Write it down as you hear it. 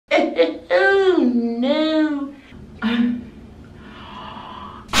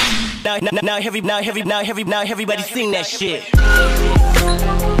everybody sing that shit.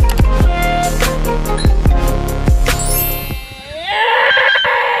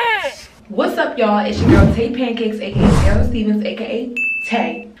 What's up, y'all? It's your girl TayPancakes, aka Taylor Stevens, aka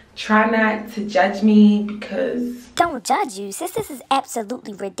Tay. Try not to judge me because... Don't judge you, sis. This is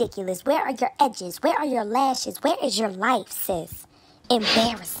absolutely ridiculous. Where are your edges? Where are your lashes? Where is your life, sis?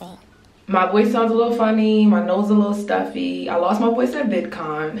 Embarrassing. My voice sounds a little funny. My nose a little stuffy. I lost my voice at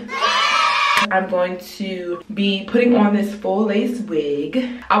VidCon. I'm going to be putting on this full lace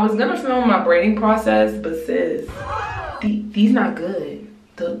wig. I was gonna film my braiding process, but sis, these not good.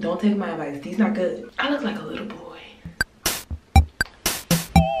 Don't take my advice. These not good. I look like a little boy.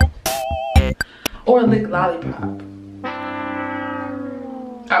 Or a lick lollipop.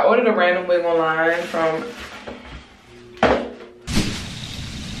 I ordered a random wig online from...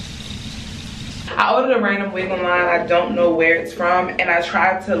 I don't know where it's from, and I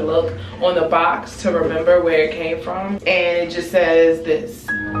tried to look on the box to remember where it came from, and it just says this.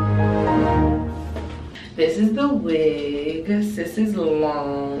 This is the wig. Sis is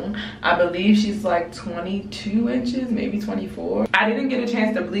long. I believe she's like 22 inches, maybe 24. I didn't get a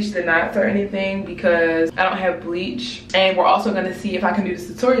chance to bleach the knots or anything because I don't have bleach, and we're also gonna see if I can do this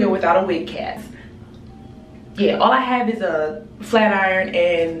tutorial without a wig cast. Yeah, all I have is a flat iron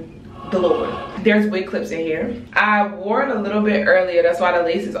and the Lord. There's wig clips in here. I wore it a little bit earlier, that's why the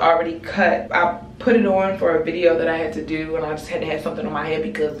lace is already cut. I put it on for a video that I had to do, and I just had to have something on my head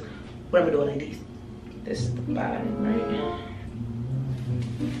because what am I doing like these? This is the bottom, right?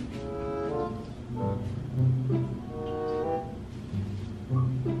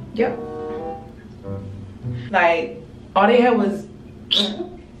 Yep. Like, all they had was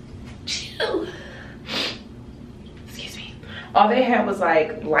all they had was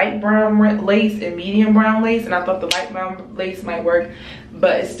like light brown lace and medium brown lace, and I thought the light brown lace might work,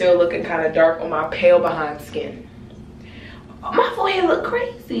 but it's still looking kind of dark on my pale behind skin. My forehead look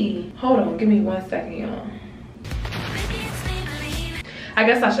crazy. Hold on, give me 1 second, y'all. I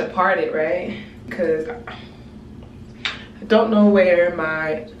guess I should part it, right? Because I don't know where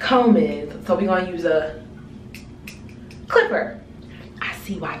my comb is, so we're gonna use a clipper. I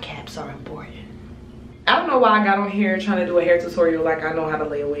see why caps are important. I don't know why I got on here trying to do a hair tutorial like I know how to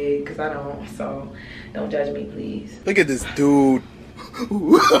lay a wig, because I don't, so don't judge me, please. Look at this dude.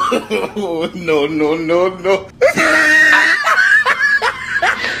 No.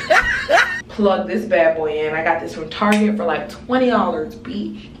 Plug this bad boy in. I got this from Target for like $20,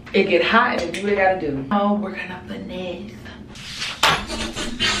 bitch. It get hot and do what it gotta do. Oh, we're gonna finesse.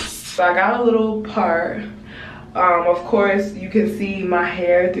 So I got a little part. Of course, you can see my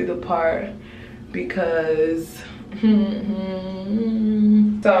hair through the part because so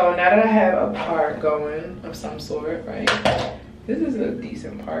now that I have a part going of some sort, right? This is a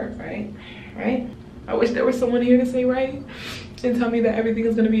decent part, right? I wish there was someone here to say right and tell me that everything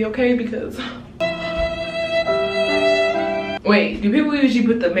is gonna be okay, because wait, do people usually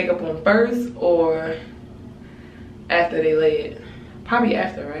put the makeup on first or after they lay it? Probably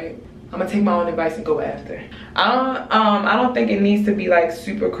after, right? I'm gonna take my own advice and go after. I don't think it needs to be like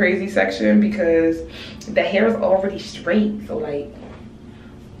super crazy section because the hair is already straight, so like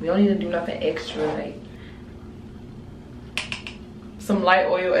we don't need to do nothing extra. Like some light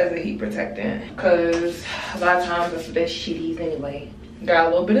oil as a heat protectant, because a lot of times that's what that shit is anyway. Got a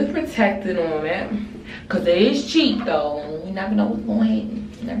little bit of protectant on it because it is cheap though. You never know what's going to happen.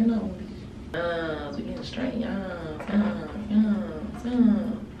 You never know. So we getting straight.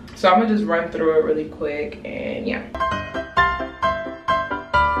 So I'm gonna just run through it really quick, and yeah.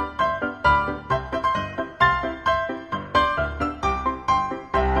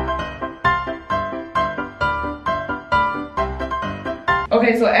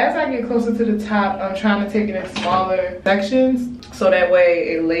 Okay, so as I get closer to the top, I'm trying to take it in smaller sections so that way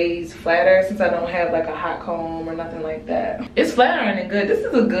it lays flatter, since I don't have like a hot comb or nothing like that. It's flattering and good. This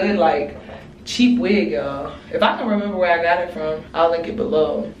is a good like cheap wig, y'all. If I can remember where I got it from, I'll link it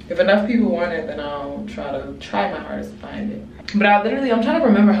below. If enough people want it, then I'll try my hardest to find it. But I'm trying to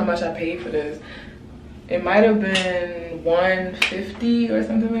remember how much I paid for this. It might have been $150 or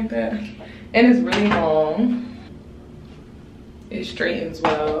something like that. And it's really long. It straightens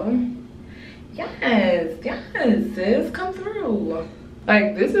well. Yes, sis, come through.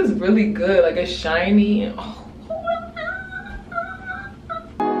 Like, this is really good. Like, it's shiny and oh.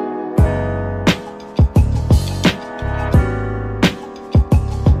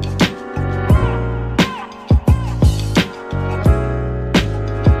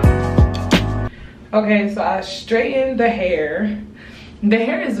 Okay, so I straightened the hair. The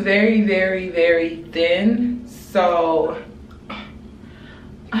hair is very, very, very thin, so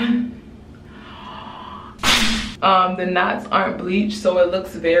The knots aren't bleached, so it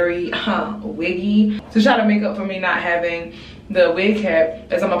looks very wiggy. To try to make up for me not having the wig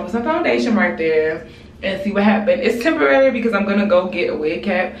cap, is I'm gonna put some foundation right there and see what happens. It's temporary because I'm gonna go get a wig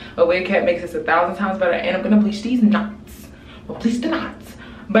cap. A wig cap makes this 1,000 times better, and I'm gonna bleach these knots. Well, bleach the knots.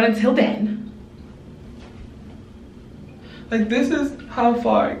 But until then, like, this is how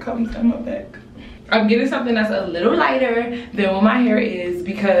far it comes down my back. I'm getting something that's a little lighter than what my hair is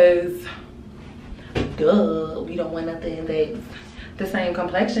because, duh, we don't want nothing that's the same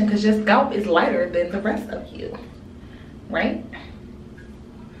complexion because your scalp is lighter than the rest of you, right?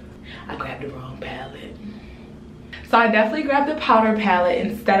 I grabbed the wrong palette. So I definitely grabbed the powder palette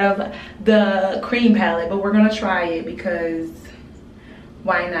instead of the cream palette, but we're gonna try it because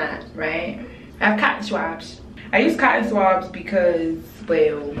why not, right? I have cotton swabs. I use cotton swabs because,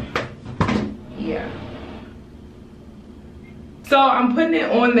 well, yeah. So I'm putting it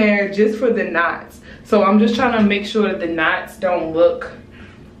on there just for the knots. So I'm just trying to make sure that the knots don't look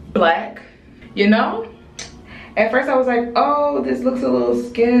black, you know? At first I was like, oh, this looks a little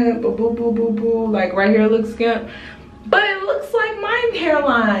skimp, boo, boo, boo, boo, boo. Like right here looks skimp. But it looks like my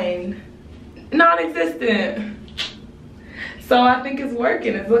hairline, non-existent. So I think it's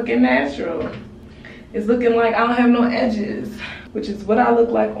working, it's looking natural. It's looking like I don't have no edges, which is what I look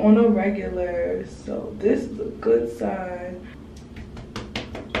like on a regular. So this is a good sign.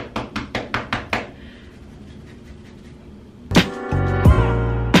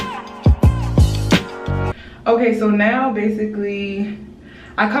 Okay, so now basically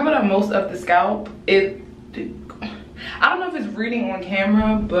I covered up most of the scalp. I don't know if it's reading on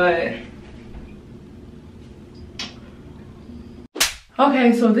camera, but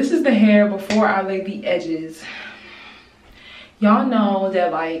okay, so this is the hair before I lay the edges. Y'all know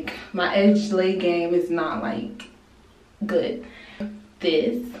that like my edge lay game is not like good.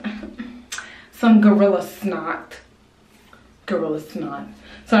 This, some gorilla snot.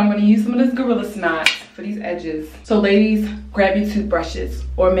 So I'm gonna use some of this gorilla snot for these edges. So ladies, grab your toothbrushes,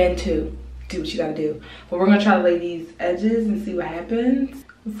 or men too. Do what you gotta do. But we're gonna try to lay these edges and see what happens.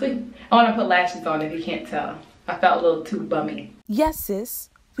 Let's see. I wanna put lashes on if you can't tell. I felt a little too bummy. Yes, sis,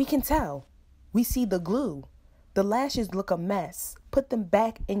 we can tell. We see the glue. The lashes look a mess. Put them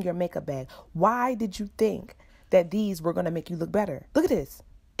back in your makeup bag. Why did you think that these were gonna make you look better? Look at this.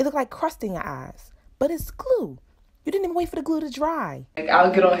 It looked like crust in your eyes, but it's glue. You didn't even wait for the glue to dry. Like,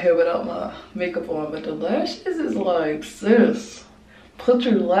 I'll get on here without my makeup on, but the lashes is like, sis, put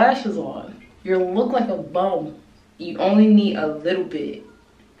your lashes on. You look like a bum. You only need a little bit.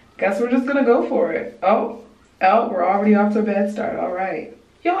 Guess we're just gonna go for it. Oh, we're already off to a bad start. All right.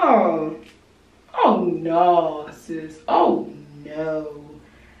 Y'all. Oh no, sis. Oh no.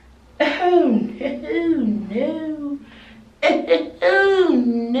 Oh no. Oh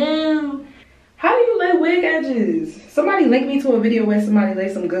no. How do you lay wig edges? Somebody link me to a video where somebody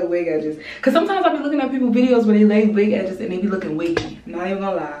lay some good wig edges. Cause sometimes I'll be looking at people's videos where they lay wig edges and they be looking wiggy. I'm not even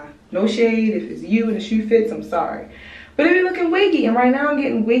gonna lie. No shade. If it's you and the shoe fits, I'm sorry. But they be looking wiggy, and right now I'm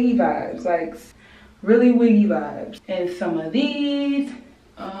getting wiggy vibes. Like really wiggy vibes. And some of these,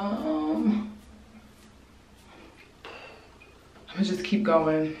 I'm gonna just keep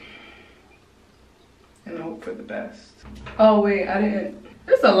going and hope for the best. Oh wait, I didn't.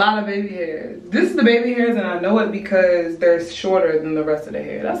 There's a lot of baby hairs. This is the baby hairs, and I know it because they're shorter than the rest of the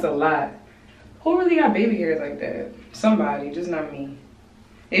hair. That's a lot. Who really got baby hairs like that? Somebody, just not me.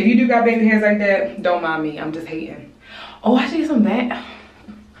 If you do got baby hairs like that, don't mind me. I'm just hating. Oh, I should get some bangs.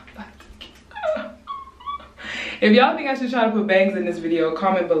 If y'all think I should try to put bangs in this video,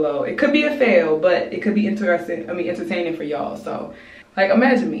 comment below. It could be a fail, but it could be interesting. I mean, entertaining for y'all. So, like,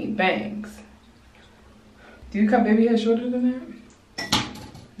 imagine me, bangs. Do you cut baby hair shorter than that?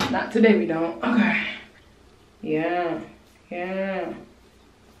 Not today, we don't. Okay. Yeah.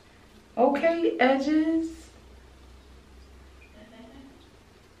 Okay, edges.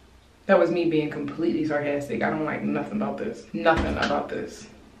 That was me being completely sarcastic. I don't like nothing about this. Nothing about this.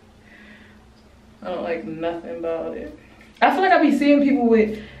 I don't like nothing about it. I feel like I be seeing people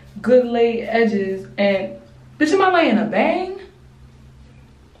with good laid edges and, bitch, am I laying a bang?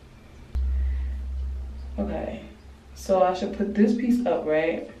 Okay. So I should put this piece up,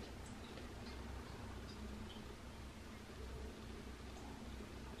 right?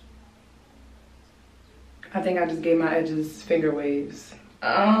 I think I just gave my edges finger waves.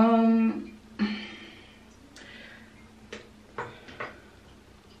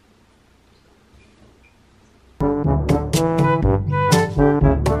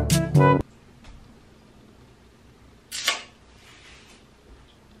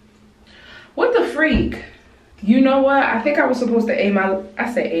 What the freak? You know what? I think I was supposed to aim my,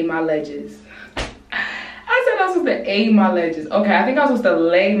 I said aim my ledges. I said I was supposed to aid my edges. Okay, I think I was supposed to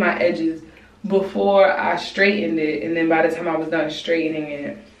lay my edges before I straightened it, and then by the time I was done straightening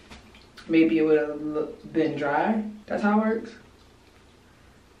it, maybe it would have been dry. That's how it works.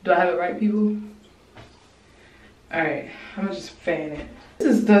 Do I have it right, people? All right, I'm gonna just fan it.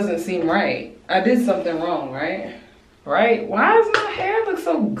 This doesn't seem right. I did something wrong, right? Right? Why does my hair look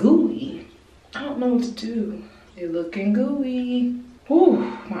so gooey? I don't know what to do. It looking gooey. Ooh,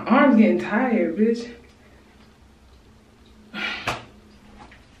 my arm's getting tired, bitch.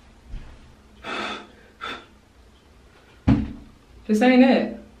 This ain't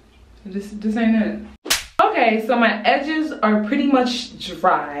it. This ain't it. Okay, so my edges are pretty much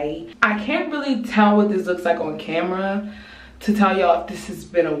dry. I can't really tell what this looks like on camera to tell y'all if this has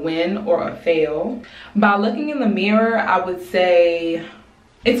been a win or a fail. By looking in the mirror, I would say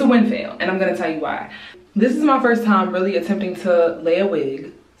it's a win fail, and I'm gonna tell you why. This is my first time really attempting to lay a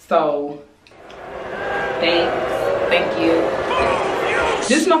wig, so thank you.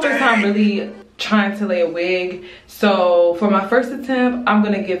 This is my first time really trying to lay a wig, so for my first attempt, I'm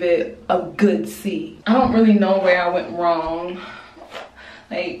gonna give it a good C. I don't really know where I went wrong,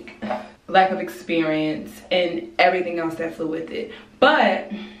 like lack of experience and everything else that flew with it.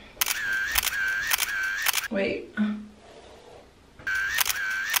 But wait,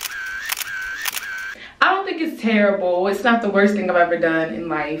 I don't think it's terrible. It's not the worst thing I've ever done in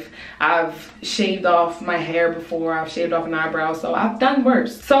life. I've shaved off my hair before. I've shaved off an eyebrow, so I've done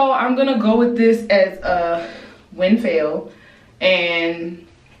worse. So I'm gonna go with this as a win fail and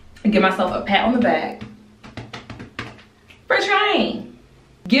give myself a pat on the back for trying.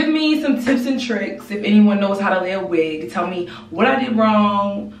 Give me some tips and tricks if anyone knows how to lay a wig. Tell me what I did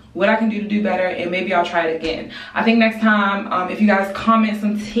wrong, what I can do to do better, and maybe I'll try it again. I think next time, if you guys comment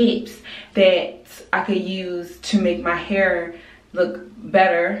some tips that I could use to make my hair look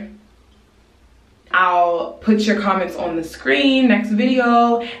better, I'll put your comments on the screen next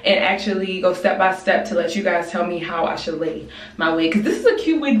video and actually go step by step to let you guys tell me how I should lay my wig. Because this is a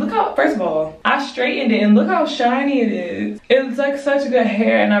cute wig. Look how, first of all, I straightened it and look how shiny it is. It's like such good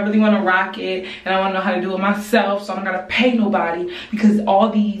hair and I really want to rock it and I want to know how to do it myself, so I don't gotta pay nobody, because all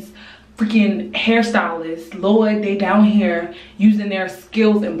these freaking hairstylists, Lord, they down here using their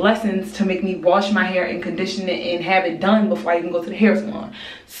skills and blessings to make me wash my hair and condition it and have it done before I even go to the hair salon.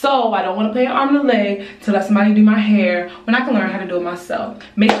 So I don't want to pay an arm and a leg to let somebody do my hair when I can learn how to do it myself.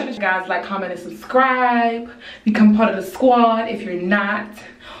 Make sure that you guys like, comment, and subscribe. Become part of the squad if you're not.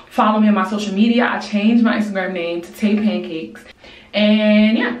 Follow me on my social media. I changed my Instagram name to TayPancakes.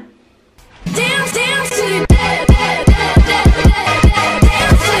 And yeah. Dance, dance to